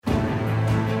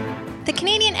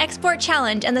Canadian Export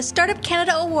Challenge and the Startup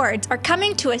Canada Awards are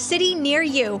coming to a city near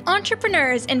you.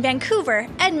 Entrepreneurs in Vancouver,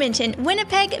 Edmonton,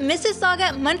 Winnipeg,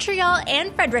 Mississauga, Montreal,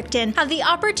 and Fredericton have the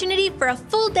opportunity for a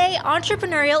full-day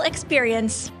entrepreneurial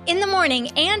experience. In the morning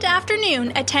and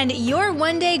afternoon, attend your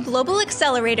one-day Global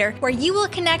Accelerator, where you will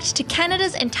connect to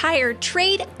Canada's entire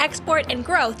trade, export, and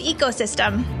growth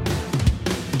ecosystem.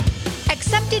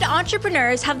 Accepted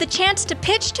entrepreneurs have the chance to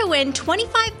pitch to win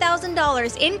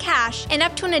 $25,000 in cash and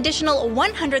up to an additional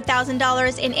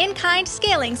 $100,000 in-kind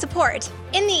scaling support.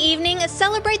 In the evening,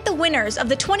 celebrate the winners of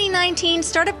the 2019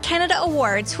 Startup Canada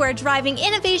Awards who are driving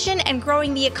innovation and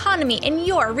growing the economy in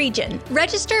your region.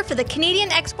 Register for the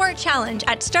Canadian Export Challenge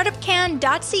at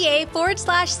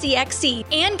startupcan.ca/CXC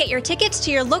and get your tickets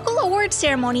to your local awards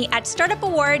ceremony at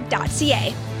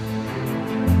startupaward.ca.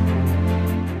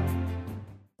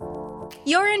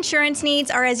 Your insurance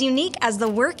needs are as unique as the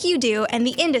work you do and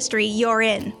the industry you're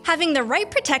in. Having the right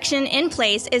protection in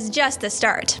place is just the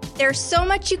start. There's so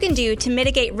much you can do to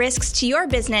mitigate risks to your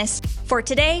business for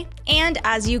today and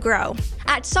as you grow.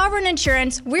 At Sovereign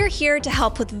Insurance, we're here to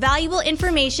help with valuable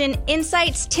information,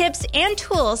 insights, tips, and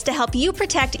tools to help you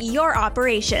protect your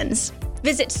operations.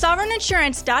 Visit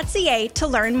sovereigninsurance.ca to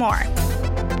learn more.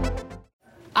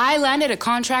 I landed a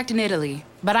contract in Italy,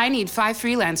 but I need 5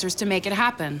 freelancers to make it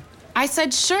happen. I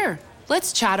said, sure,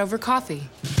 let's chat over coffee.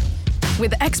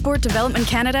 With Export Development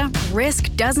Canada,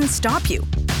 risk doesn't stop you.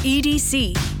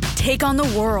 EDC, take on the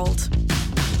world.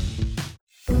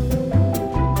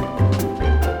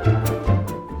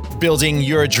 Building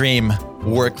your dream,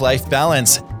 work-life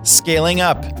balance, scaling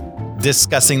up,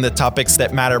 discussing the topics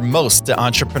that matter most to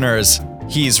entrepreneurs.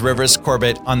 He's Rivers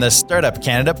Corbett on the Startup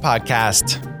Canada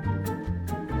podcast.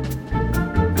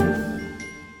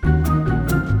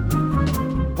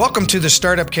 Welcome to the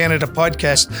Startup Canada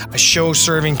podcast, a show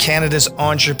serving Canada's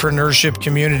entrepreneurship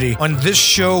community. On this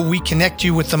show, we connect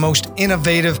you with the most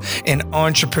innovative and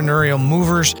entrepreneurial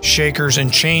movers, shakers,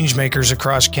 and change makers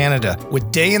across Canada.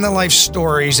 With day-in-the-life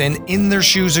stories and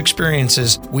in-their-shoes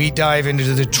experiences, we dive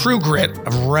into the true grit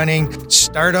of running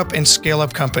startup and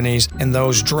scale-up companies and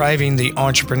those driving the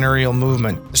entrepreneurial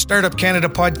movement. The Startup Canada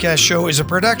podcast show is a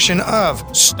production of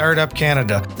Startup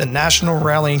Canada, the national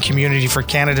rallying community for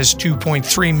Canada's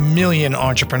 2.3 million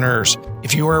entrepreneurs.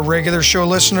 If you are a regular show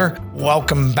listener,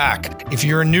 welcome back. If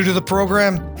you're new to the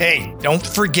program, hey, don't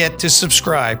forget to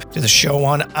subscribe to the show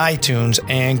on iTunes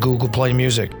and Google Play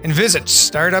Music. And visit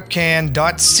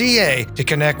startupcan.ca to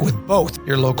connect with both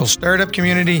your local startup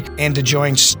community and to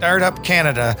join Startup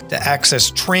Canada to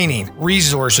access training,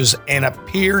 resources, and a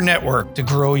peer network to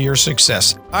grow your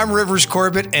success. I'm Rivers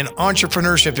Corbett, and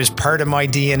entrepreneurship is part of my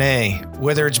DNA.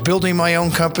 Whether it's building my own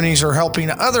companies or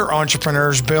helping other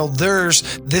entrepreneurs build theirs,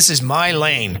 this is my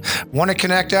lane. Want to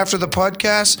connect after the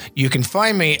podcast? You can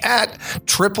find me at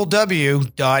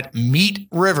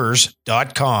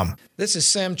www.meetrivers.com. This is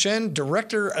Sam Chen,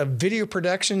 Director of Video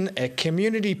Production at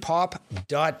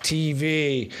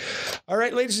CommunityPop.tv. All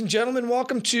right, ladies and gentlemen,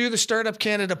 welcome to the Startup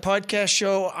Canada podcast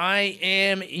show. I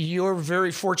am your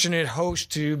very fortunate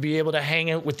host to be able to hang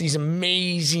out with these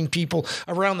amazing people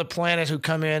around the planet who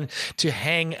come in to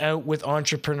hang out with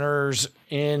entrepreneurs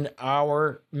in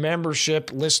our membership,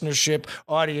 listenership,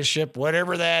 audioship,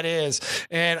 whatever that is.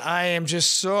 And I am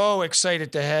just so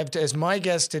excited to have as my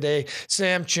guest today,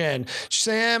 Sam Chen.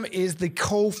 Sam is the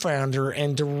co-founder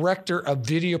and director of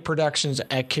video productions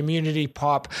at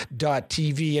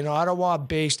CommunityPop.tv, an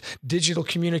Ottawa-based digital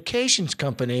communications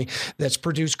company that's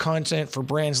produced content for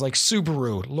brands like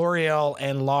Subaru, L'Oreal,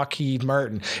 and Lockheed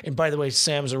Martin. And by the way,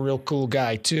 Sam's a real cool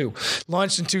guy too.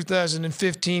 Launched in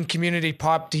 2015,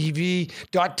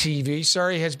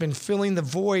 CommunityPop.tv has been filling the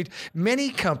void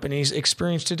many companies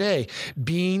experience today,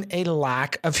 being a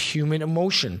lack of human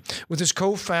emotion. With his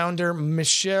co-founder,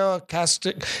 Michelle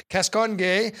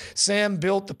Cascongue, Sam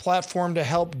built the platform to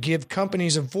help give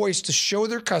companies a voice to show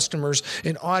their customers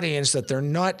and audience that they're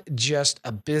not just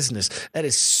a business. That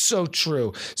is so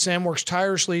true. Sam works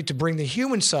tirelessly to bring the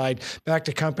human side back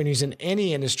to companies in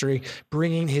any industry,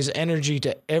 bringing his energy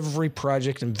to every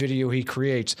project and video he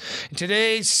creates. In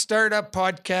today's Startup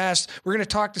podcast, we're going to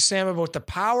talk to Sam about the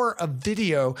power of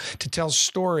video to tell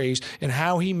stories and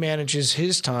how he manages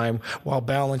his time while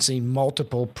balancing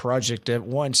multiple projects at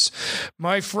once.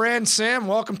 My friend Sam,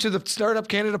 welcome to the Startup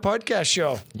Canada podcast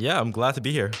show. Yeah, I'm glad to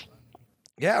be here.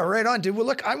 Yeah, right on, dude. Well,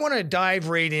 look, I want to dive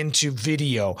right into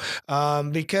video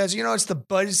because, it's the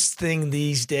buzz thing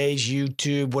these days,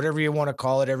 YouTube, whatever you want to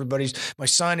call it. My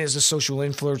son is a social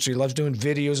influencer. He loves doing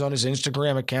videos on his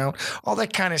Instagram account, all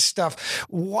that kind of stuff.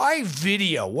 Why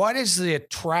video? What is the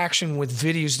attraction with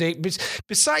videos?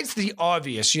 Besides the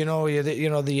obvious,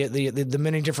 the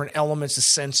many different elements, the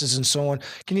senses and so on.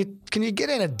 Can you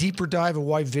get in a deeper dive of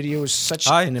why video is such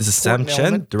an important element? Hi, this is Sam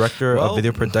Chen, Director of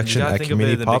Video Production at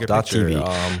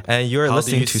CommunityPop.tv. And you're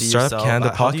listening to Startup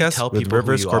Canada podcast with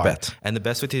Rivers Corbett. And the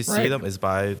best way to see them is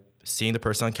by seeing the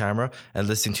person on camera and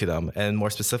listening to them. And more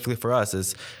specifically for us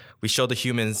is we show the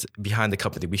humans behind the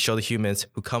company. We show the humans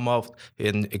who come up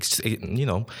and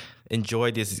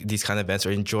enjoy these kind of events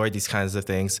or enjoy these kinds of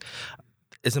things.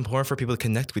 It's important for people to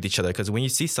connect with each other because when you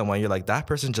see someone, you're like, that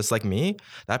person just like me.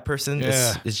 That person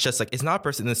is just like, it's not a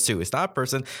person in a suit. It's not a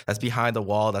person that's behind the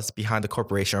wall, that's behind the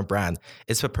corporation or brand.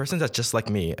 It's a person that's just like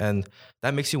me. And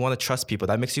that makes you want to trust people.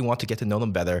 That makes you want to get to know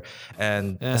them better.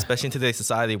 And especially in today's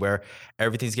society where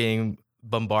everything's getting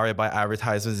bombarded by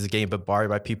advertisements, is getting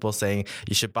bombarded by people saying,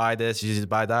 you should buy this, you should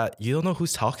buy that. You don't know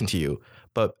who's talking to you.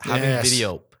 But having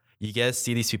video, you get to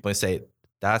see these people and say,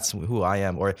 that's who I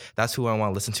am, or that's who I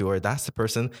want to listen to, or that's the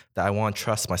person that I want to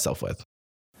trust myself with.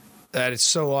 That is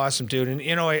so awesome, dude.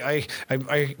 And I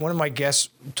one of my guests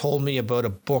told me about a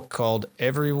book called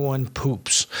Everyone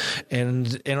Poops,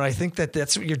 and I think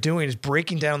that's what you're doing is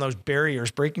breaking down those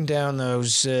barriers, breaking down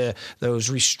those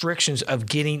restrictions of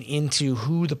getting into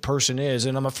who the person is.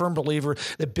 And I'm a firm believer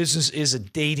that business is a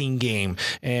dating game,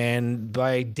 and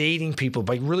by dating people,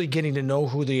 by really getting to know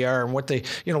who they are and what they,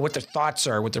 what their thoughts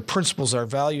are, what their principles are,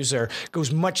 values are,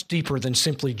 goes much deeper than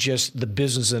simply just the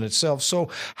business in itself. So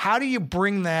how do you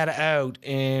bring that out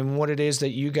and what it is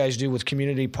that you guys do with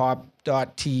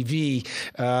CommunityPop.tv?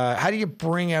 How do you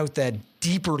bring out that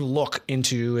deeper look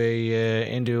into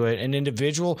an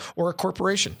individual or a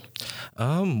corporation?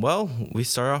 Well, we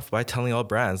start off by telling all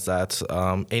brands that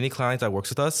any client that works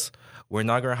with us, we're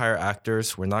not going to hire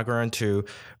actors. We're not going to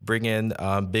bring in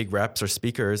big reps or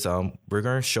speakers. We're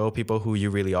going to show people who you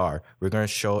really are. We're going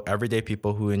to show everyday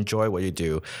people who enjoy what you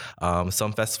do.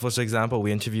 Some festivals, for example,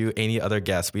 we interview any other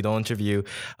guests. We don't interview,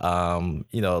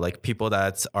 like people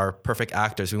that are perfect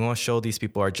actors. We want to show these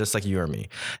people are just like you or me.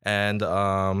 And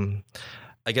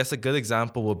I guess a good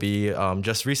example will be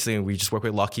just recently, we just worked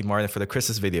with Lockheed Martin for the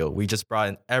Christmas video. We just brought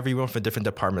in everyone from different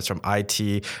departments, from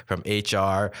IT, from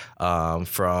HR,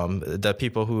 from the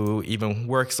people who even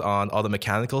works on all the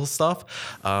mechanical stuff.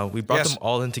 We brought them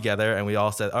all in together and we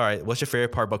all said, all right, what's your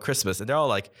favorite part about Christmas? And they're all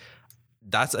like,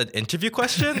 that's an interview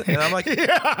question? And I'm like,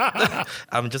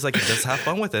 I'm just like, just have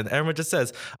fun with it. And everyone just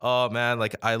says, oh man,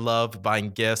 like I love buying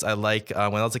gifts. I like,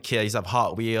 when I was a kid, I used to have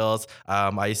Hot Wheels.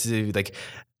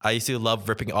 I used to love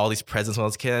ripping all these presents when I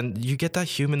was a kid, and you get that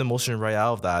human emotion right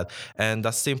out of that. And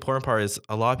that's the important part is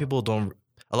a lot of people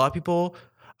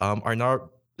are not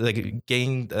like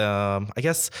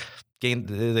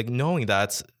knowing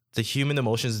that the human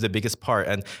emotion is the biggest part,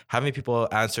 and having people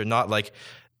answer not like,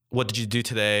 what did you do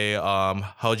today?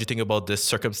 How did you think about this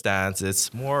circumstance?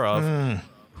 It's more of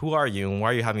who are you and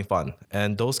why are you having fun?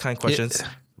 And those kind of questions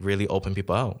really open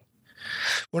people out.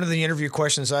 One of the interview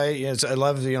questions I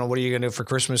love, what are you going to do for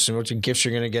Christmas and what gifts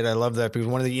you're going to get? I love that. But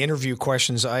one of the interview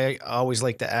questions I always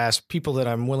like to ask people that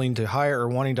I'm willing to hire or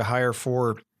wanting to hire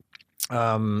for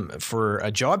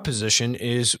a job position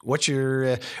is what's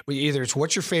your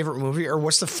favorite movie or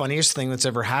what's the funniest thing that's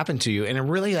ever happened to you? And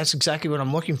really, that's exactly what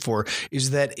I'm looking for,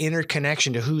 is that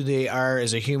interconnection to who they are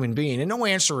as a human being. And no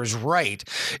answer is right.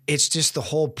 It's just the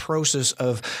whole process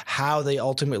of how they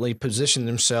ultimately position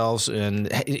themselves. And,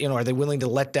 are they willing to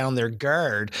let down their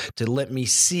guard to let me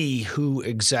see who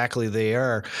exactly they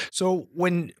are? So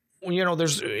when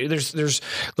there's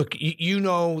look,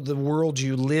 the world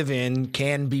you live in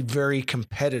can be very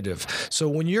competitive. So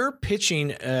when you're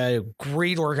pitching a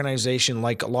great organization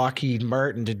like Lockheed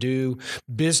Martin to do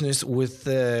business with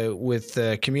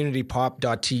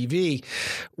CommunityPop.tv,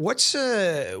 what's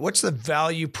the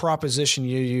value proposition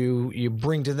you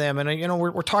bring to them? And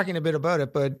we're talking a bit about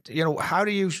it, but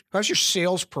how's your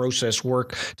sales process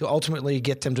work to ultimately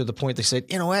get them to the point they say,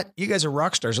 you know what, you guys are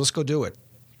rock stars, let's go do it?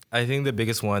 I think the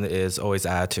biggest one is always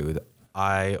attitude.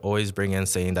 I always bring in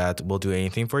saying that we'll do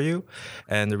anything for you.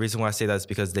 And the reason why I say that is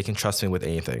because they can trust me with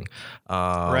anything.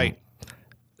 Right.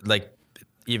 Like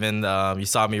even you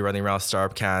saw me running around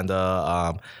Startup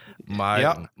Canada.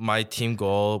 My team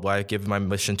goal, what I give my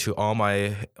mission to all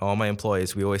my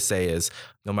employees, we always say is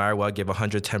no matter what, give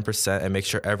 110% and make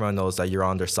sure everyone knows that you're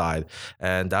on their side.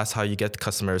 And that's how you get the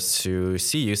customers to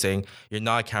see you saying, you're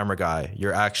not a camera guy.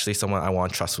 You're actually someone I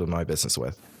want to trust with my business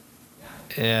with.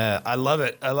 Yeah, I love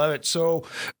it. So,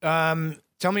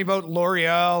 tell me about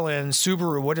L'Oreal and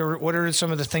Subaru. What are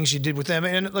some of the things you did with them?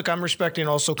 And look, I'm respecting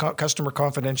also customer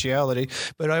confidentiality,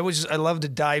 but I love to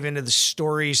dive into the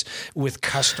stories with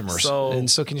customers.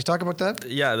 So can you talk about that?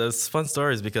 Yeah, there's fun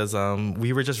stories because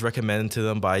we were just recommended to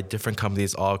them by different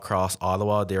companies all across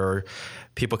Ottawa. There were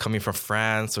people coming from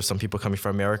France or some people coming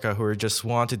from America who just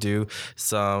want to do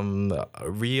some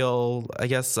real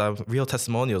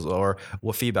testimonials or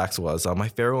what feedbacks was. My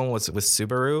favorite one was with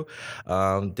Subaru.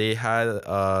 They had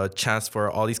a chance for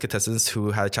all these contestants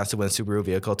who had a chance to win a Subaru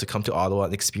vehicle to come to Ottawa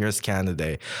and experience Canada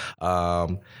Day.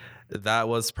 That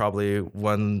was probably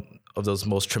one of those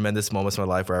most tremendous moments in my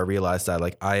life where I realized that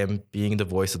like I am being the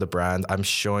voice of the brand. I'm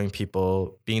showing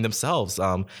people being themselves.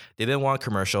 They didn't want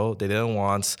commercial. They didn't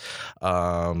want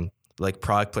like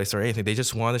product placement or anything. They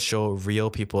just want to show real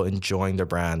people enjoying their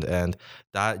brand, and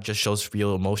that just shows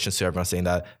real emotions to everyone, saying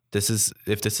that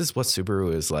if this is what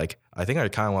Subaru is like, I think I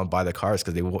kind of want to buy the cars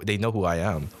because they know who I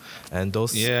am. And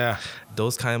those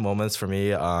kind of moments for me,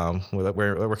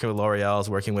 we're working with L'Oreal,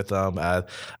 working with them at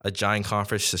a giant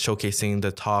conference showcasing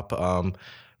the top.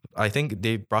 I think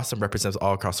they brought some representatives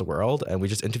all across the world, and we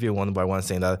just interviewed one by one,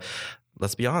 saying that,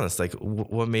 let's be honest, like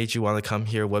what made you want to come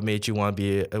here? What made you want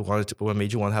to what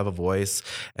made you want to have a voice?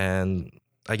 And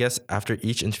I guess after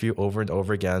each interview over and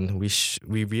over again,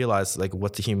 we realized like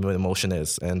what the human emotion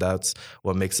is, and that's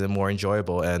what makes it more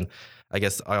enjoyable. And I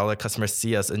guess all the customers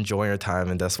see us enjoying our time,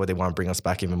 and that's why they want to bring us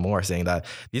back even more, saying that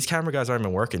these camera guys aren't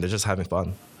even working; they're just having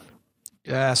fun.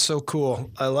 Yeah, so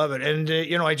cool. I love it. And,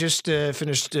 I just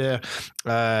finished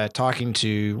talking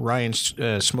to Ryan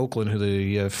Smokelin, who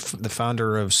the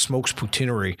founder of Smokes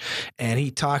Poutinery, and he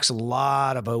talks a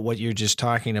lot about what you're just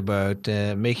talking about,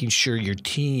 making sure your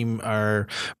team are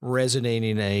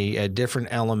resonating a different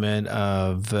element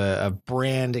of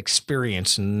brand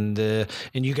experience. And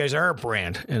you guys are a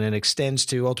brand, and it extends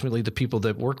to ultimately the people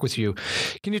that work with you.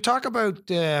 Can you talk about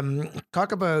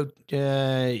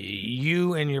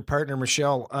you and your partner, Michelle?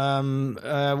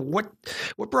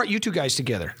 What brought you two guys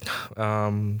together?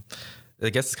 I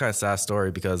guess it's kind of a sad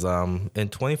story because in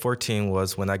 2014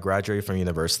 was when I graduated from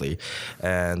university,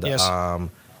 and yes.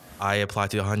 I applied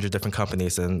to 100 different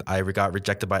companies and I got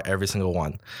rejected by every single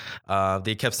one.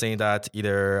 They kept saying that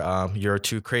either you're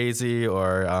too crazy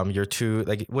or you're too,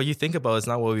 like, what you think about is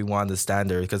not what we want the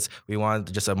standard, because we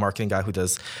want just a marketing guy who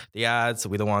does the ads.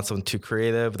 We don't want someone too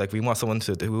creative. Like, we want someone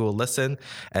who will listen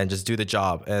and just do the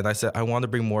job. And I said, I want to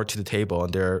bring more to the table.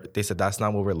 And they said, that's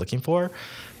not what we're looking for.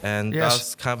 And yes. That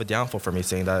was kind of a downfall for me,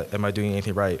 saying that, am I doing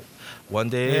anything right? One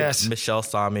day, yes. Michelle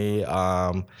saw me.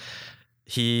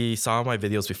 He saw my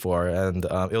videos before, and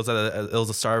it was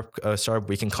a startup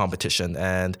weekend competition,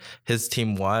 and his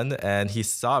team won. And he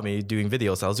saw me doing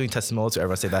videos. I was doing testimonials to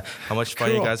everyone, saying that how much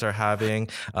fun you guys are having.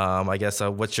 I guess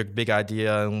what's your big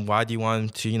idea, and why do you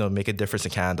want to make a difference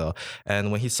in Canada?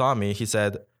 And when he saw me, he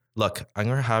said, "Look, I'm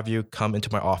gonna have you come into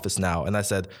my office now." And I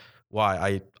said,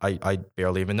 why? I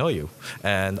barely even know you.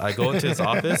 And I go into his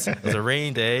office. It was a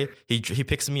rainy day. He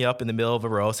picks me up in the middle of a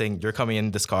row saying, "You're coming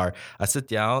in this car." I sit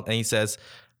down and he says,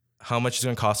 "How much is it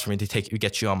going to cost for me to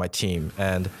get you on my team?"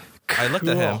 And I looked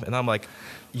at him and I'm like,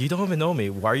 "You don't even know me.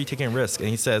 Why are you taking a risk?" And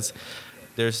he says,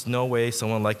 "There's no way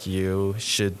someone like you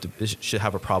should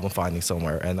have a problem finding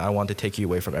somewhere, and I want to take you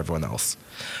away from everyone else."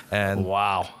 And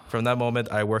wow. From that moment,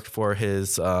 I worked for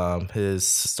his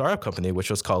startup company, which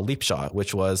was called Leapshot,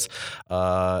 which was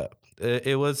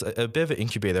it was a bit of an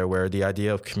incubator where the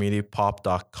idea of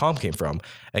CommunityPop.com came from.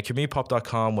 And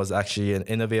CommunityPop.com was actually an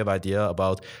innovative idea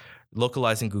about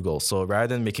localizing Google. So rather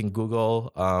than making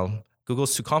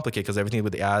Google's too complicated because everything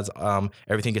with the ads,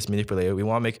 everything gets manipulated. We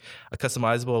want to make a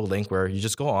customizable link where you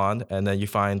just go on and then you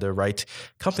find the right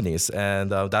companies. And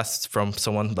that's from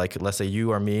someone like, let's say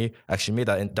you or me actually made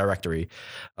that directory.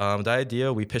 The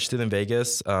idea, we pitched it in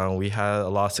Vegas. We had a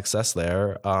lot of success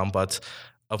there. But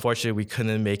unfortunately, we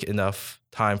couldn't make enough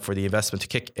time for the investment to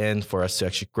kick in for us to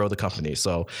actually grow the company.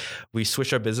 So we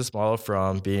switched our business model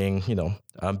from being,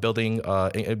 building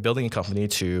a company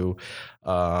to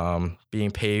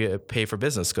being pay for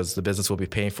business, because the business will be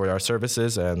paying for our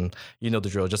services, and the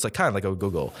drill, just like kind of like a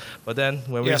Google. But then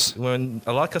when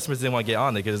a lot of customers didn't want to get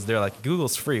on it because they're like,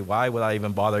 Google's free, why would I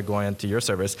even bother going into your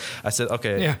service? I said,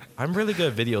 okay, I'm really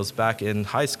good at videos. Back in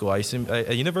high school,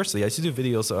 at university, I used to do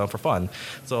videos for fun.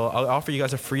 So I'll offer you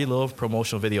guys a free little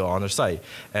promotional video on their site.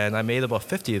 And I made about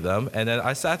 50 of them. And then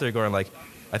I sat there going like,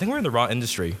 I think we're in the wrong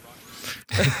industry.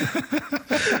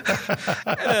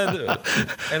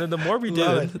 and then the more we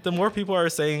did, the more people are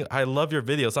saying, I love your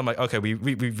videos. I'm like, okay, we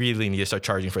really need to start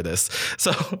charging for this.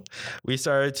 So we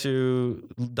started to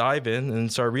dive in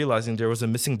and start realizing there was a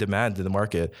missing demand in the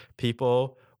market.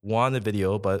 People wanted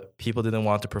video, but people didn't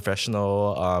want the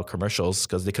professional commercials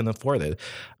because they couldn't afford it.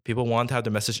 People wanted to have the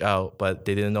message out, but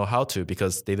they didn't know how to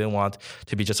because they didn't want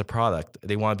to be just a product.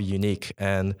 They want to be unique.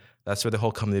 And that's where the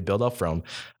whole company built up from.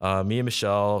 Me and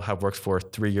Michelle have worked for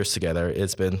 3 years together.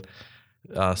 It's been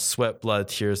sweat, blood,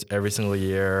 tears every single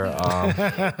year.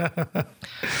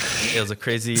 It was a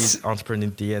crazy entrepreneur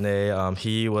DNA.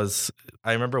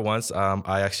 I remember once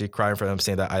I actually cried in front of him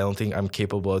saying that I don't think I'm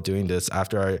capable of doing this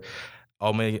after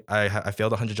I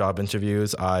failed 100 job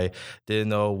interviews. I didn't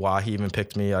know why he even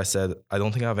picked me. I said, I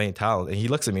don't think I have any talent. And he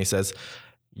looks at me and says,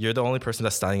 you're the only person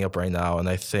that's standing up right now. And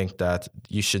I think that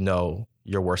you should know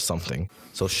you're worth something.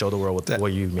 So show the world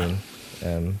what you mean.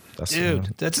 And that's,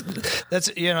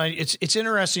 that's it's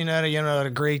interesting that a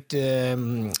great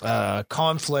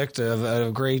conflict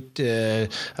of great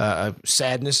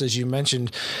sadness, as you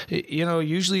mentioned,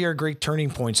 usually are great turning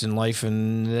points in life.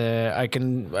 And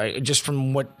just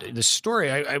from what the story,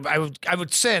 I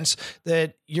would sense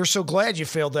that you're so glad you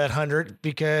failed that 100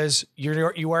 because you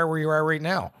are where you are right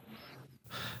now.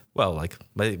 Well, like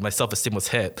my self-esteem was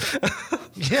hit.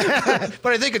 Yeah,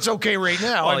 but I think it's okay right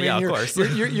now. Oh, of course.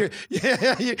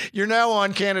 You're now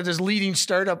on Canada's leading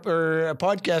startup or a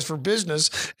podcast for business,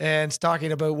 and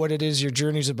talking about what it is your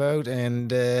journey's about.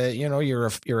 And you're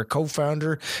a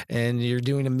co-founder, and you're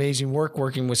doing amazing work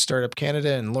working with Startup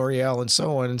Canada and L'Oreal and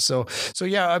so on. And so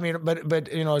yeah. I mean, but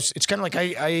it's kind of like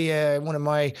I one of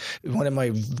my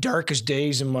darkest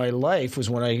days in my life was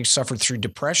when I suffered through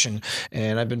depression,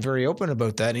 and I've been very open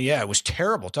about that. And yeah, it was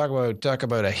terrible. Talk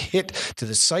about a hit to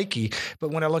the psyche. But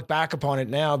when I look back upon it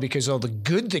now, because all the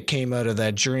good that came out of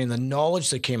that journey and the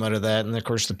knowledge that came out of that, and of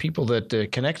course the people that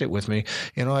connected with me,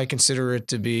 I consider it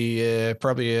to be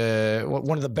probably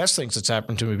one of the best things that's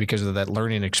happened to me because of that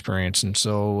learning experience. And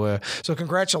so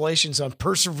congratulations on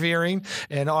persevering.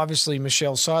 And obviously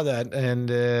Michelle saw that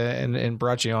and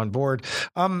brought you on board.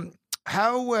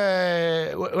 How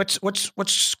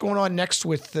what's going on next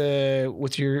with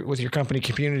your company,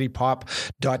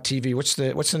 CommunityPop.tv?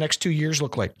 What's the next 2 years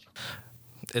look like?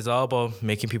 It's all about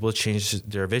making people change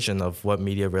their vision of what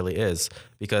media really is.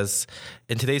 Because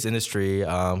in today's industry,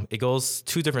 it goes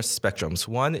two different spectrums.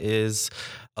 One is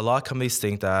a lot of companies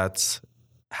think that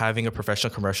having a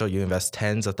professional commercial, you invest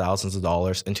tens of thousands of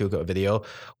dollars into a video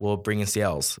will bring in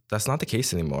sales. That's not the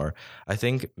case anymore. I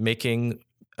think making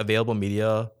available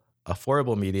media,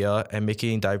 affordable media, and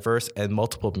making diverse and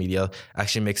multiple media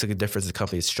actually makes a good difference to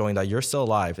companies, showing that you're still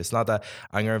alive. It's not that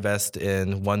I'm going to invest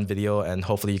in one video and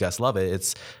hopefully you guys love it.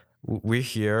 It's we're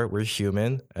here, we're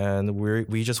human, and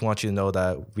we just want you to know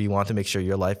that we want to make sure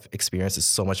your life experience is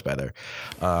so much better.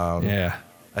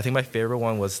 I think my favorite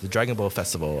one was the Dragon Boat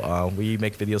Festival. We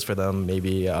make videos for them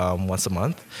maybe once a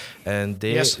month, and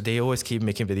they always keep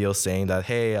making videos saying that,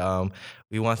 hey,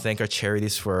 we want to thank our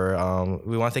charities we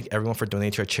want to thank everyone for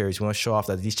donating to our charities. We want to show off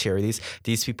that these charities,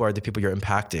 these people are the people you're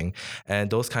impacting. And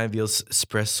those kind of videos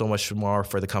spread so much more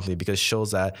for the company because it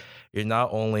shows that you're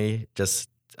not only just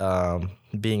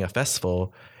being a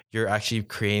festival, you're actually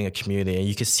creating a community, and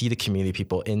you can see the community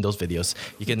people in those videos.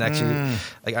 You can actually,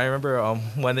 like, I remember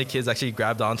one of the kids actually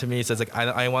grabbed onto me. He says, like,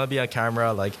 I want to be on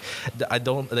camera. Like, I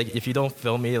don't, like, if you don't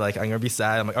film me, like, I'm going to be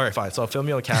sad. I'm like, all right, fine. So I'll film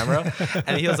you on camera.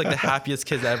 And he was like the happiest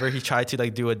kid ever. He tried to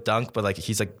like do a dunk, but like,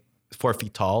 he's like 4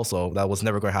 feet tall. So that was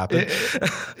never going to happen.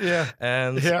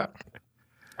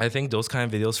 I think those kind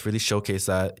of videos really showcase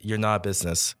that you're not a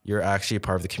business. You're actually a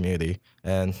part of the community.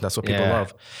 And that's what people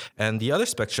love. And the other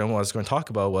spectrum I was going to talk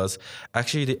about was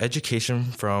actually the education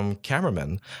from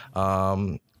cameramen.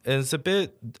 And it's a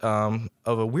bit of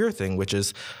a weird thing, which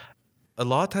is a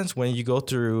lot of times when you go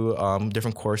through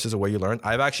different courses or where you learn,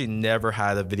 I've actually never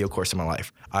had a video course in my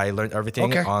life. I learned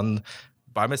everything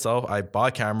by myself. I bought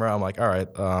a camera. I'm like, all right,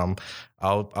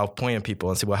 I'll point at people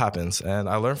and see what happens. And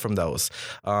I learned from those.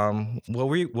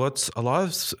 What's a lot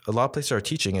of places are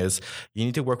teaching is you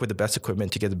need to work with the best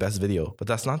equipment to get the best video, but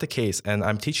that's not the case. And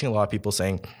I'm teaching a lot of people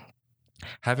saying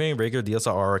having a regular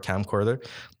DSLR or a camcorder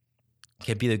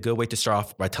can be a good way to start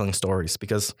off by telling stories,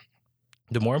 because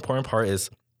the more important part is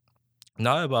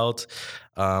not about,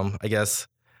 it's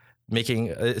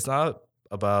not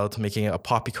about making a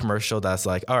poppy commercial that's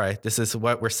like, all right, this is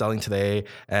what we're selling today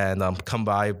and come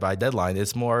by deadline.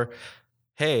 It's more,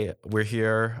 hey, we're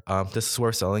here, this is what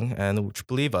we're selling, and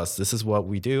believe us, this is what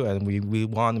we do, and we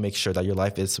want to make sure that your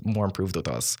life is more improved with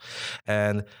us.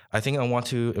 And I think I want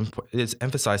to is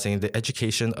emphasizing the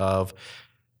education of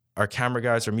our camera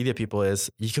guys or media people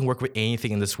is you can work with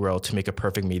anything in this world to make a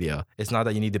perfect media. It's not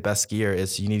that you need the best gear.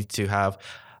 It's you need to have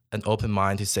an open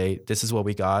mind to say, this is what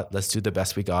we got. Let's do the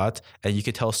best we got. And you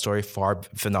can tell a story far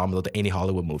phenomenal than any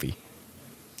Hollywood movie.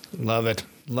 Love it.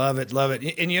 Love it. Love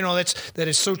it. And, that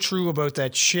is so true about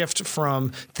that shift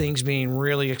from things being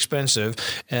really expensive.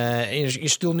 You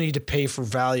still need to pay for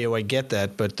value. I get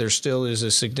that. But there still is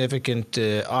a significant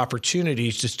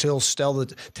opportunity to still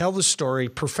tell the story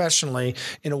professionally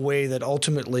in a way that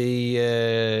ultimately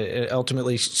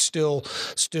still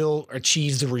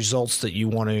achieves the results that you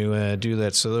want to do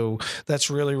that. So that's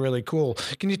really, really cool.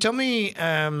 Can you tell me,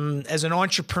 as an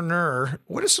entrepreneur,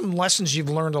 what are some lessons you've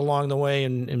learned along the way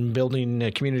in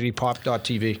building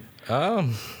CommunityPop.tv?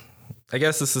 I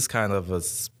guess this is kind of a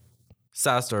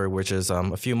sad story, which is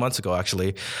a few months ago,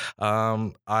 actually.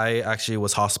 I actually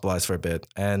was hospitalized for a bit.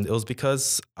 And it was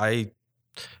because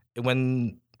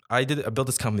when I built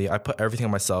this company, I put everything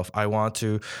on myself. I want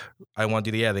to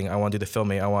do the editing. I want to do the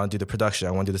filming. I want to do the production.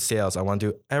 I want to do the sales. I want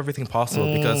to do everything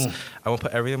possible because I want to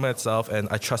put everything on myself and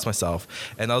I trust myself.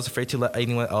 And I was afraid to let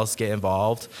anyone else get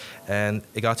involved. And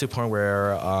it got to a point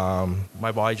where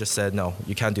my body just said, no,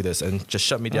 you can't do this, and just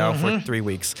shut me down for 3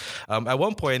 weeks. At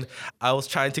one point, I was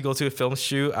trying to go to a film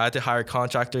shoot. I had to hire a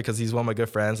contractor because he's one of my good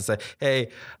friends and say,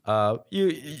 hey,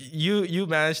 you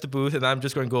manage the booth and I'm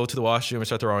just going to go to the washroom and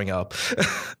start throwing up.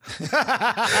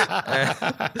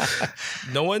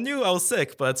 No one knew I was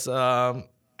sick, but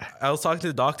I was talking to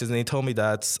the doctors and they told me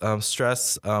that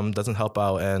stress doesn't help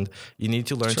out, and you need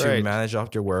to learn to manage off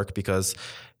your work, because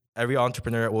every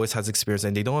entrepreneur always has experience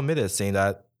and they don't admit it, saying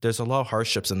that there's a lot of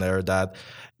hardships in there, that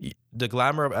the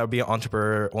glamour of being an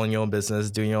entrepreneur, owning your own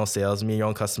business, doing your own sales, meeting your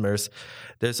own customers,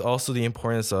 there's also the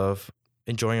importance of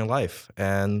enjoying your life.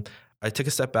 And I took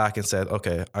a step back and said,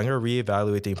 okay, I'm going to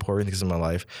reevaluate the important things in my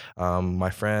life. My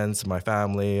friends, my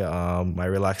family, my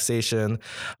relaxation.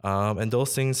 And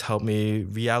those things help me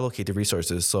reallocate the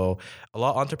resources. So a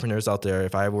lot of entrepreneurs out there,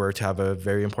 if I were to have a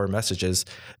very important message, is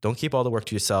don't keep all the work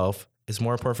to yourself. It's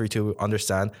more important for you to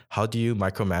understand, how do you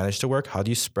micromanage the work? How do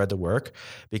you spread the work?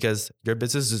 Because your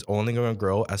business is only going to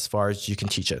grow as far as you can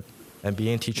teach it. And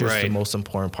being a teacher is the most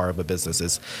important part of a business.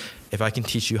 Is if I can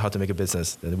teach you how to make a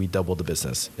business, then we double the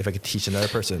business. If I can teach another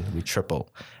person, we triple.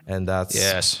 And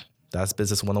that's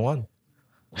business 101.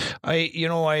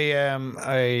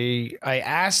 I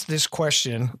asked this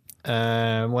question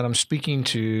when I'm speaking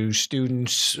to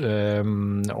students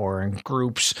or in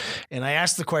groups, and I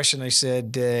asked the question, I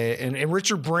said, and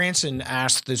Richard Branson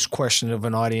asked this question of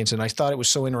an audience, and I thought it was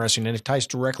so interesting, and it ties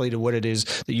directly to what it is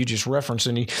that you just referenced.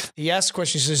 And he asked the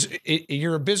question, he says,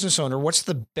 you're a business owner, what's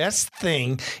the best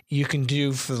thing you can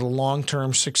do for the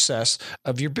long-term success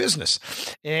of your business?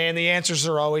 And the answers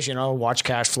are always, watch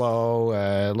cash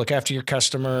flow, look after your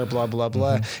customer, blah, blah,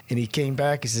 blah. And he came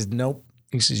back, he says, nope.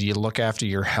 He says, you look after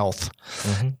your health.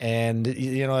 And,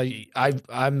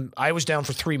 I was down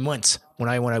for 3 months when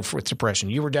I went out with depression.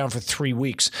 You were down for 3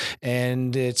 weeks.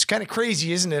 And it's kind of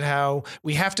crazy, isn't it, how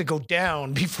we have to go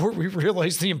down before we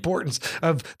realize the importance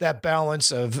of that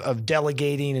balance of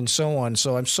delegating and so on.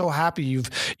 So I'm so happy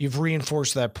you've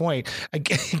reinforced that point.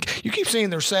 You keep saying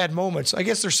they're sad moments. I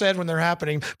guess they're sad when they're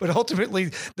happening, but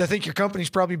ultimately I think your company's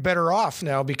probably better off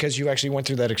now because you actually went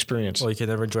through that experience. Well, you can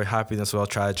never enjoy happiness without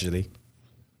tragedy.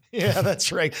 Yeah,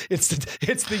 that's right. It's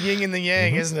the yin and the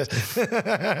yang, isn't it?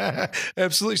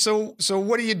 Absolutely. So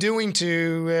what are you doing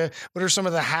what are some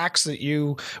of the hacks that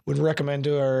you would recommend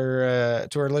to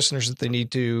our listeners that they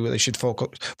should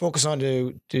focus on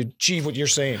to achieve what you're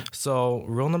saying? So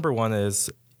rule number 1 is,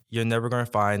 you're never going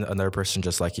to find another person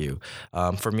just like you.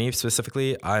 For me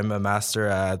specifically, I'm a master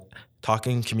at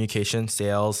talking, communication,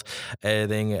 sales,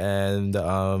 editing, and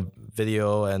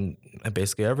video, and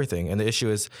basically everything. And the issue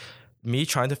is, me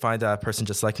trying to find that person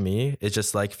just like me is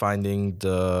just like finding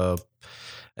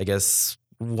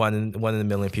one in a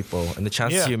million people, and the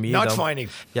chances you meet them,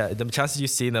 the chances you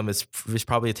see them is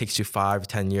probably it takes you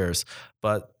 5-10 years.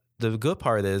 But the good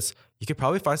part is, you could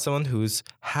probably find someone who's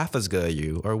half as good as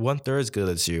you or 1/3 as good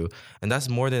as you, and that's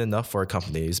more than enough for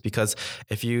companies. Because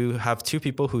if you have 2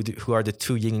 people who are the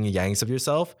 2 yin and yangs of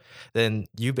yourself, then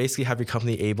you basically have your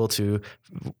company able to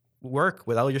work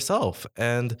without yourself.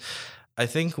 And I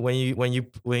think when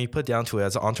you put down to it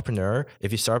as an entrepreneur,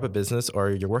 if you start up a business or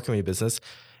you're working with a business,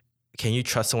 can you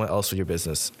trust someone else with your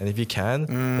business? And if you can,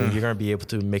 then you're going to be able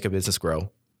to make a business grow.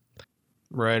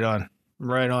 Right on.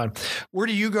 Where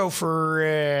do you go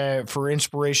for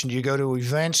inspiration? Do you go to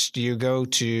events? Do you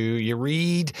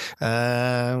read?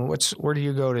 Where do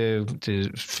you go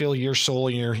to fill your soul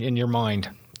in your mind?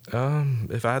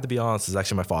 If I had to be honest, it's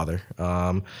actually my father.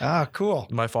 Cool.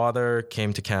 My father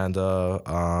came to Canada,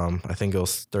 I think it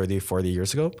was 30, 40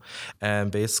 years ago.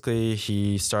 And basically,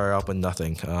 he started out with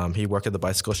nothing. He worked at the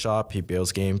bicycle shop. He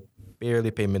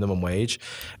barely paid minimum wage,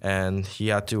 and he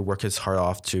had to work his heart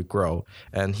off to grow.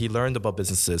 And he learned about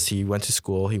businesses. He went to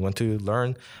school. He went to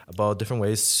learn about different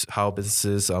ways how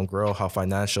businesses grow, how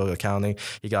financial accounting.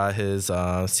 He got his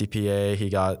CPA. He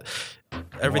got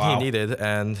everything he needed,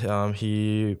 and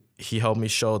he helped me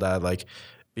show that like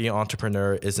being an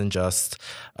entrepreneur isn't just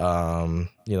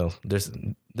there's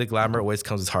the glamour always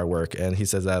comes with hard work. And he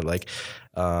says that like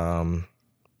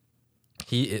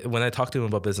when I talk to him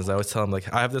about business, I always tell him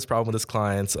like, I have this problem with this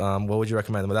client. What would you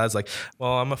recommend? But that's like,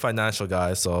 well, I'm a financial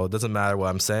guy, so it doesn't matter what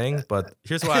I'm saying. But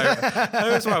here's why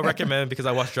I recommend, because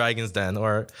I watch Dragon's Den,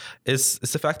 or it's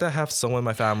the fact that I have someone in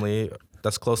my family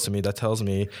that's close to me that tells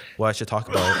me what I should talk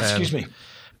about. Excuse me.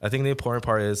 I think the important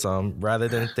part is rather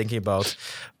than thinking about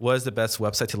what is the best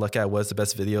website to look at, what is the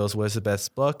best videos, what is the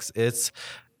best books, it's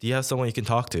do you have someone you can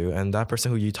talk to? And that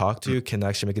person who you talk to can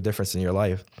actually make a difference in your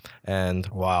life. And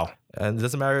and it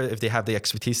doesn't matter if they have the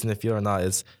expertise in the field or not.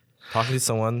 It's talking to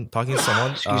someone.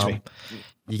 Excuse me.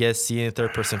 You get to see a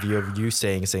third person view of you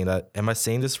saying that, am I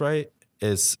saying this right?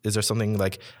 Is there something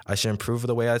like I should improve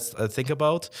the way I think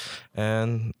about?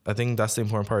 And I think that's the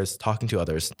important part, is talking to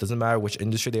others. It doesn't matter which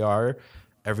industry they are.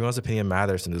 Everyone's opinion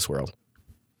matters in this world.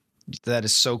 That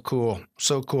is so cool.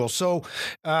 So cool. So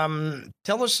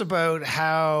tell us about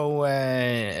how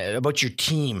about your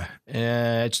team.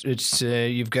 It's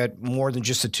you've got more than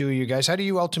just the two of you guys. How do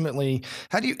you ultimately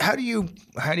how do you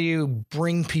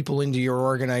bring people into your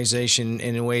organization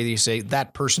in a way that you say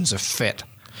that person's a fit?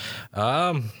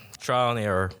 Trial and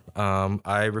error.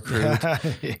 I recruit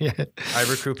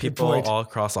people all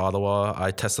across Ottawa. I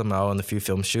test them out on a few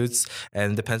film shoots,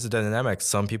 and it depends on the dynamics.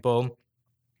 Some people,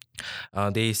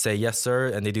 they say yes, sir,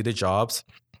 and they do the jobs.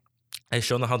 I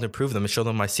show them how to improve them and show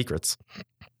them my secrets.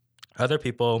 Other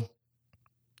people,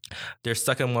 they're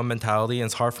stuck in one mentality, and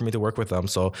it's hard for me to work with them.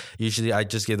 So usually I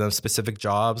just give them specific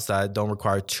jobs that don't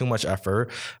require too much effort.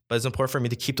 But it's important for me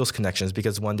to keep those connections,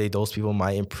 because one day those people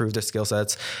might improve their skill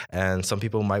sets, and some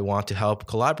people might want to help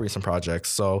collaborate on projects.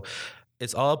 So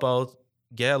it's all about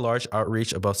get a large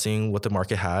outreach about seeing what the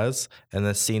market has, and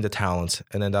then seeing the talent.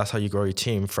 And then that's how you grow your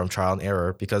team from trial and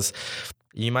error, because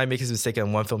you might make a mistake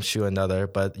on one film shoot or another,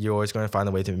 but you're always going to find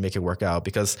a way to make it work out.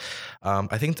 Because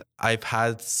I think I've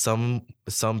had some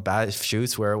bad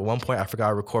shoots where at one point I forgot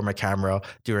to record my camera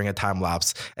during a time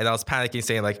lapse, and I was panicking,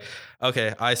 saying like,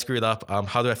 okay, I screwed up.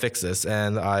 How do I fix this?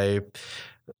 And I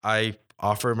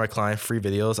offer my client free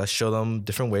videos. I show them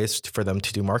different ways for them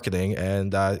to do marketing,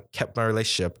 and kept my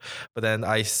relationship. But then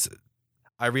I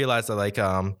realized that like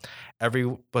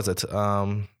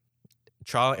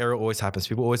trial and error always happens.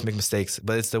 People always make mistakes,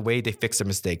 but it's the way they fix their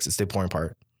mistakes. It's the important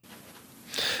part.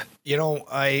 You know,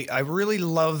 I really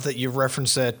love that you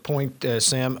referenced that point,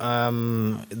 Sam.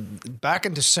 Back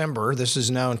in December, this is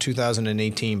now in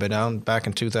 2018, but now back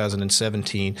in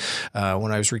 2017,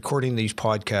 when I was recording these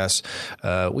podcasts,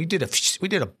 we did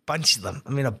a bunch of them. I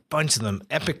mean, a bunch of them.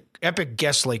 Epic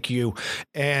guests like you.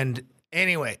 And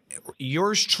anyway,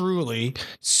 yours truly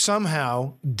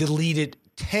somehow deleted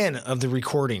 10 of the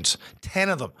recordings, 10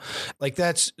 of them. Like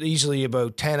that's easily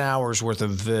about 10 hours worth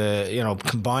of,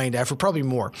 combined effort, probably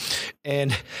more.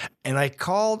 And I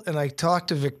called and I talked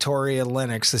to Victoria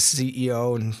Lennox, the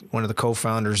CEO and one of the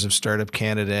co-founders of Startup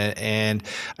Canada. And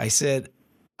I said,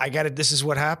 I got it. This is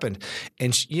what happened.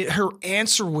 And her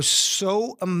answer was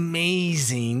so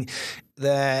amazing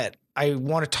that I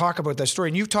want to talk about that story.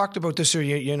 And you've talked about this, or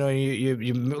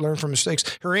you learn from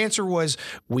mistakes. Her answer was,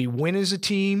 we win as a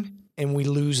team and we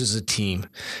lose as a team.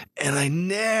 And I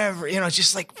never,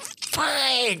 just like,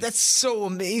 fine, that's so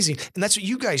amazing. And that's what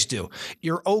you guys do.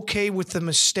 You're okay with the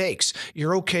mistakes.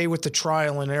 You're okay with the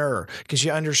trial and error, because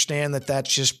you understand that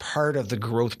that's just part of the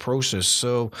growth process.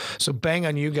 So bang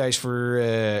on you guys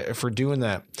for doing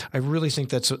that. I really think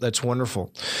that's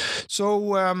wonderful.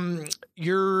 So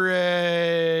you're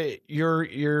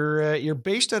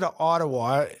based out of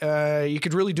Ottawa. You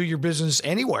could really do your business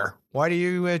anywhere. Why do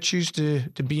you choose to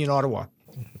be in Ottawa?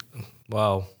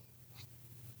 Well,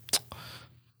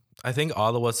 I think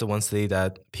Ottawa's the one city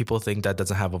that people think that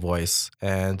doesn't have a voice.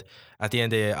 And at the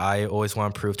end of the day, I always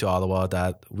want to prove to Ottawa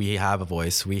that we have a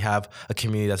voice. We have a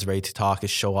community that's ready to talk and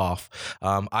show off.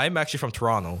 I'm actually from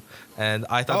Toronto, and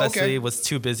I thought that city was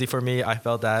too busy for me. I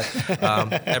felt that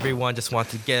everyone just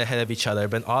wanted to get ahead of each other.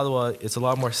 But in Ottawa, it's a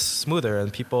lot more smoother,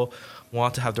 and people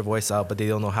want to have their voice out, but they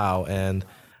don't know how. And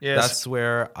that's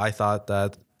where I thought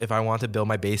that if I want to build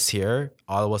my base here,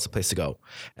 Ottawa's the place to go.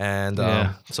 And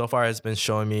so far it's been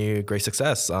showing me great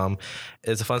success.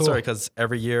 It's a fun story because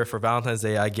every year for Valentine's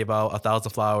Day, I give out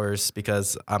 1,000 flowers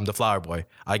because I'm the flower boy.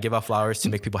 I give out flowers to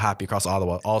make people happy across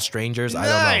Ottawa. All strangers, I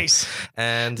don't know.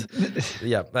 And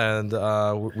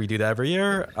we do that every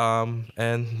year.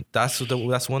 And that's one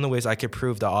of the ways I can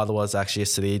prove that Ottawa is actually a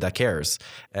city that cares.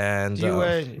 And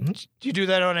do you do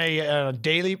that on a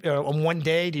daily, on one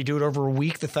day? Do you do it over a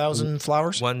week, the 1,000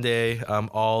 flowers? One day,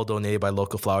 all donated by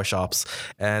local flower shops.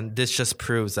 And this just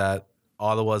proves that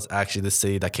Ottawa is actually the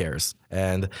city that cares.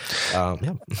 And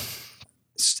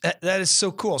that is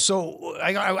so cool. So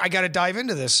I got to dive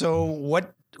into this. So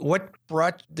what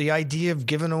brought the idea of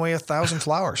giving away 1,000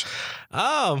 flowers?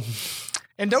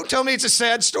 And don't tell me it's a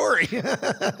sad story.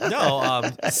 No,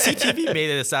 CTV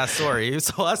made it a sad story,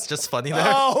 so that's just funny there.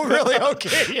 Oh, really?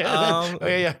 Okay.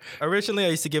 Yeah. Originally, I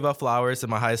used to give out flowers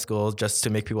in my high school just to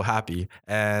make people happy,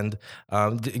 and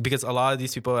because a lot of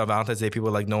these people on Valentine's Day, people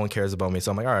are like, no one cares about me.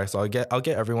 So I'm like, all right, so I'll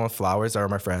get everyone flowers that are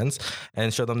my friends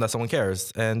and show them that someone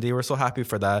cares, and they were so happy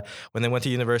for that. When they went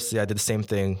to university, I did the same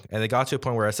thing, and it got to a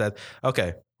point where I said,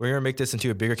 okay, we're going to make this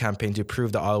into a bigger campaign to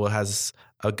prove that Ottawa has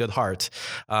a good heart.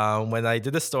 When I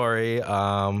did the story,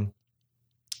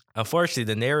 unfortunately,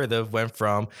 the narrative went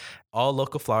from all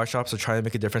local flower shops are trying to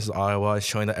make a difference in Ottawa and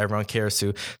showing that everyone cares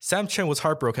to Sam Chen was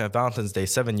heartbroken at Valentine's Day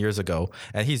 7 years ago,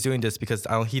 and he's doing this because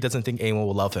he doesn't think anyone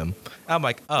will love him. I'm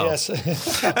like, oh. Yes.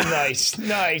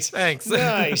 Nice. Thanks.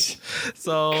 Nice.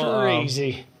 So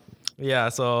crazy. Yeah,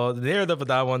 so the narrative of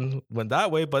that one went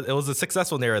that way, but it was a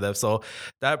successful narrative. So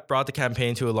that brought the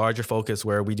campaign to a larger focus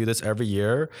where we do this every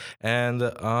year. And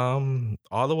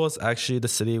Ottawa's actually the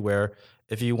city where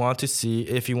if you want to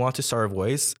start a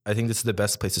voice, I think this is the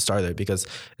best place to start it because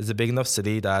it's a big enough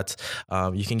city that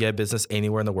you can get business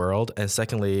anywhere in the world. And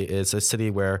secondly, it's a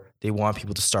city where they want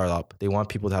people to start up. They want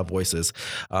people to have voices.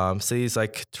 Cities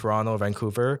like Toronto,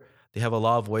 Vancouver, they have a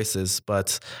lot of voices,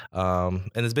 but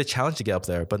and it's a bit challenging to get up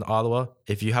there. But in Ottawa,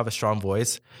 if you have a strong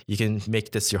voice, you can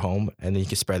make this your home, and then you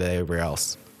can spread it everywhere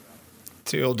else.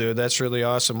 Cool, dude. That's really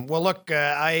awesome. Well, look,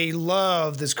 I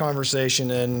love this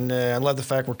conversation, and I love the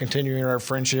fact we're continuing our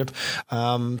friendship.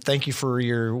 Thank you for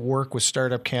your work with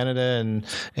Startup Canada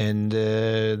and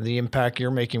the impact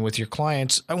you're making with your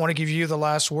clients. I want to give you the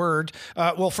last word.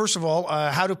 Well, first of all,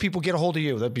 how do people get a hold of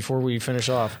you? That before we finish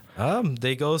off.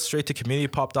 They go straight to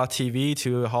communitypop.tv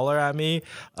to holler at me,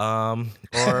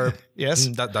 or yes,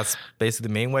 that's basically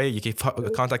the main way. You can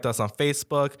contact us on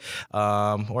Facebook,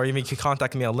 or even you can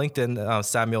contact me on LinkedIn.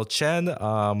 Samuel Chen.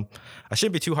 I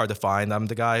shouldn't be too hard to find. I'm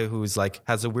the guy who's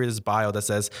has the weirdest bio that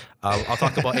says, I'll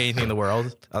talk about anything in the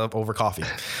world over coffee.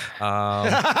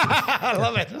 I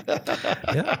love it.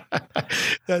 Yeah.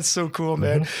 That's so cool,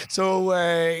 man. Mm-hmm.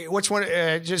 So what's one,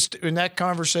 just in that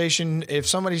conversation, if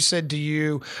somebody said to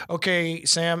you, okay,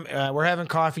 Sam, we're having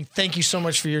coffee. Thank you so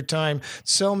much for your time.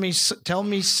 Tell me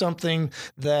something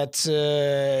that's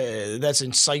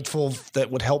insightful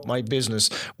that would help my business.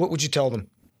 What would you tell them?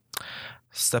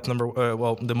 Step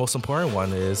the most important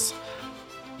one is,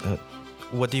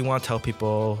 what do you want to tell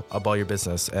people about your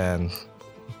business? And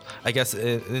I guess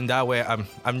in that way,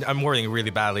 I'm wording really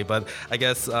badly, but I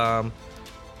guess how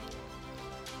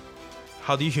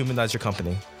do you humanize your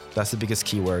company? That's the biggest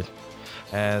keyword,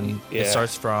 and it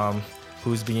starts from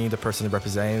who's being the person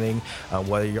representing,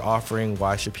 what are you offering,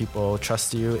 why should people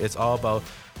trust you? It's all about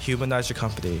humanize your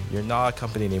company. You're not a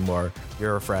company anymore.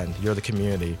 You're a friend. You're the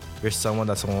community. You're someone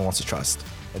that someone wants to trust.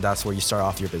 And that's where you start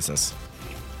off your business.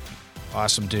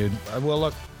 Awesome, dude. Well,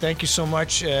 look, thank you so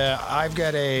much. I've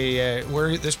got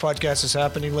where this podcast is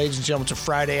happening, ladies and gentlemen, it's a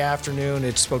Friday afternoon.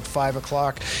 It's about 5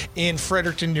 o'clock in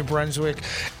Fredericton, New Brunswick.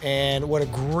 And what a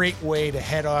great way to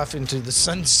head off into the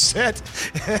sunset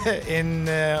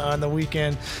on the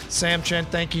weekend. Sam Chen,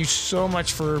 thank you so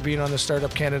much for being on the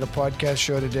Startup Canada podcast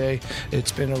show today.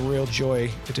 It's been a real joy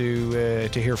to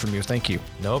hear from you. Thank you.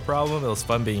 No problem. It was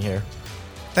fun being here.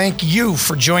 Thank you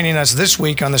for joining us this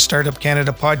week on the Startup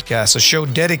Canada podcast, a show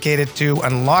dedicated to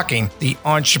unlocking the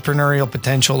entrepreneurial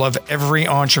potential of every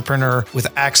entrepreneur with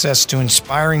access to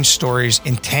inspiring stories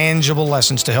and tangible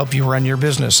lessons to help you run your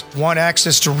business. Want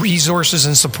access to resources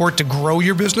and support to grow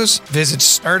your business? Visit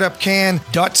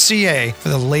startupcan.ca for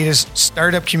the latest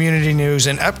startup community news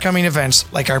and upcoming events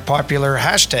like our popular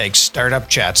hashtag Startup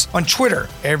Chats on Twitter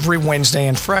every Wednesday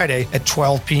and Friday at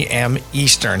 12 p.m.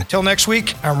 Eastern. Till next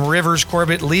week, I'm Rivers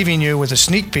Corbett, leaving you with a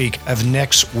sneak peek of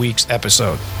next week's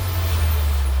episode.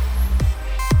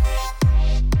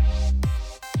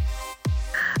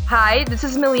 Hi, this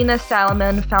is Melina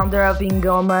Salomon, founder of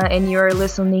Ingoma, and you're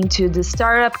listening to the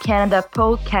Startup Canada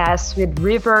podcast with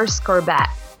Rivers Corbett.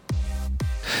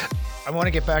 I want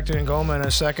to get back to Ngoma in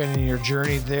a second and your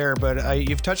journey there, but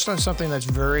you've touched on something that's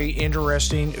very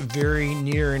interesting, very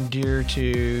near and dear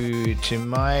to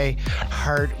my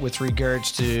heart with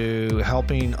regards to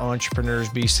helping entrepreneurs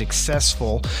be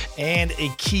successful. And a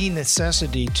key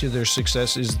necessity to their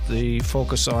success is the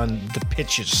focus on the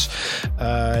pitches.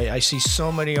 I see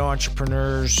so many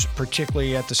entrepreneurs,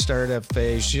 particularly at the startup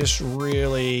phase, just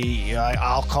really,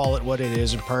 I'll call it what it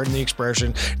is, and pardon the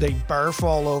expression, they barf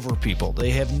all over people. They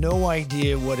have no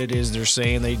idea what it is they're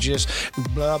saying. They just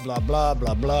blah, blah, blah,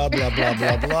 blah, blah, blah, blah,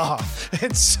 blah, blah.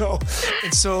 And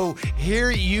so here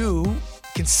you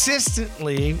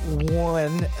consistently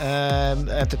won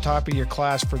at the top of your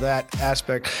class for that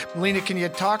aspect. Melina, can you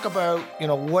talk about,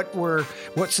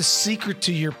 what's the secret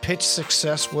to your pitch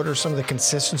success? What are some of the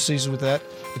consistencies with that,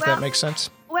 if that makes sense?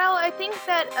 Well, I think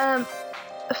that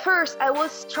first, I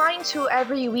was trying to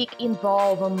every week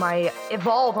evolve on my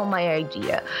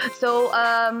idea. So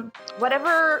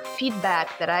whatever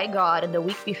feedback that I got in the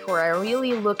week before, I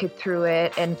really looked through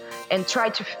it and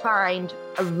tried to find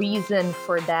a reason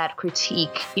for that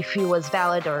critique, if it was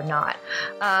valid or not.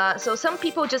 So some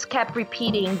people just kept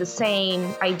repeating the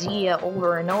same idea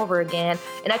over and over again.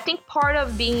 And I think part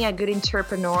of being a good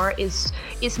entrepreneur is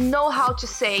know how to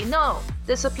say, no,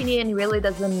 this opinion really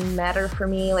doesn't matter for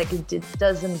me. Like it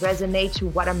doesn't resonate to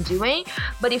what I'm doing.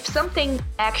 But if something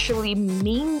actually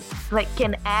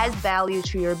can add value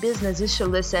to your business, you should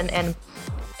listen and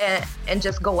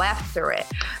just go after it.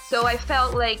 So I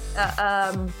felt like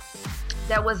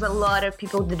there was a lot of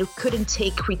people that couldn't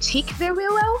take critique very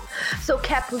well, so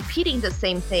kept repeating the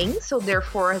same thing, so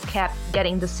therefore kept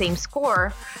getting the same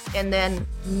score and then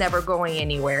never going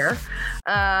anywhere.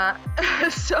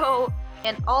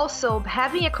 And also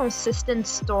having a consistent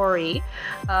story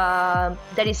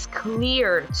that is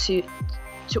clear to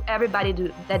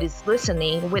everybody that is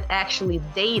listening with actually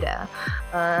data.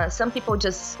 Some people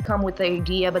just come with the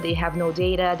idea, but they have no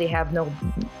data. They have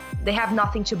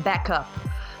nothing to back up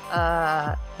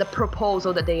the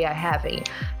proposal that they are having,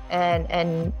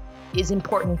 and it's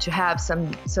important to have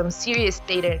some serious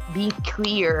data, be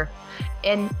clear,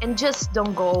 and just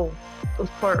don't go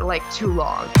for like too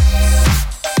long.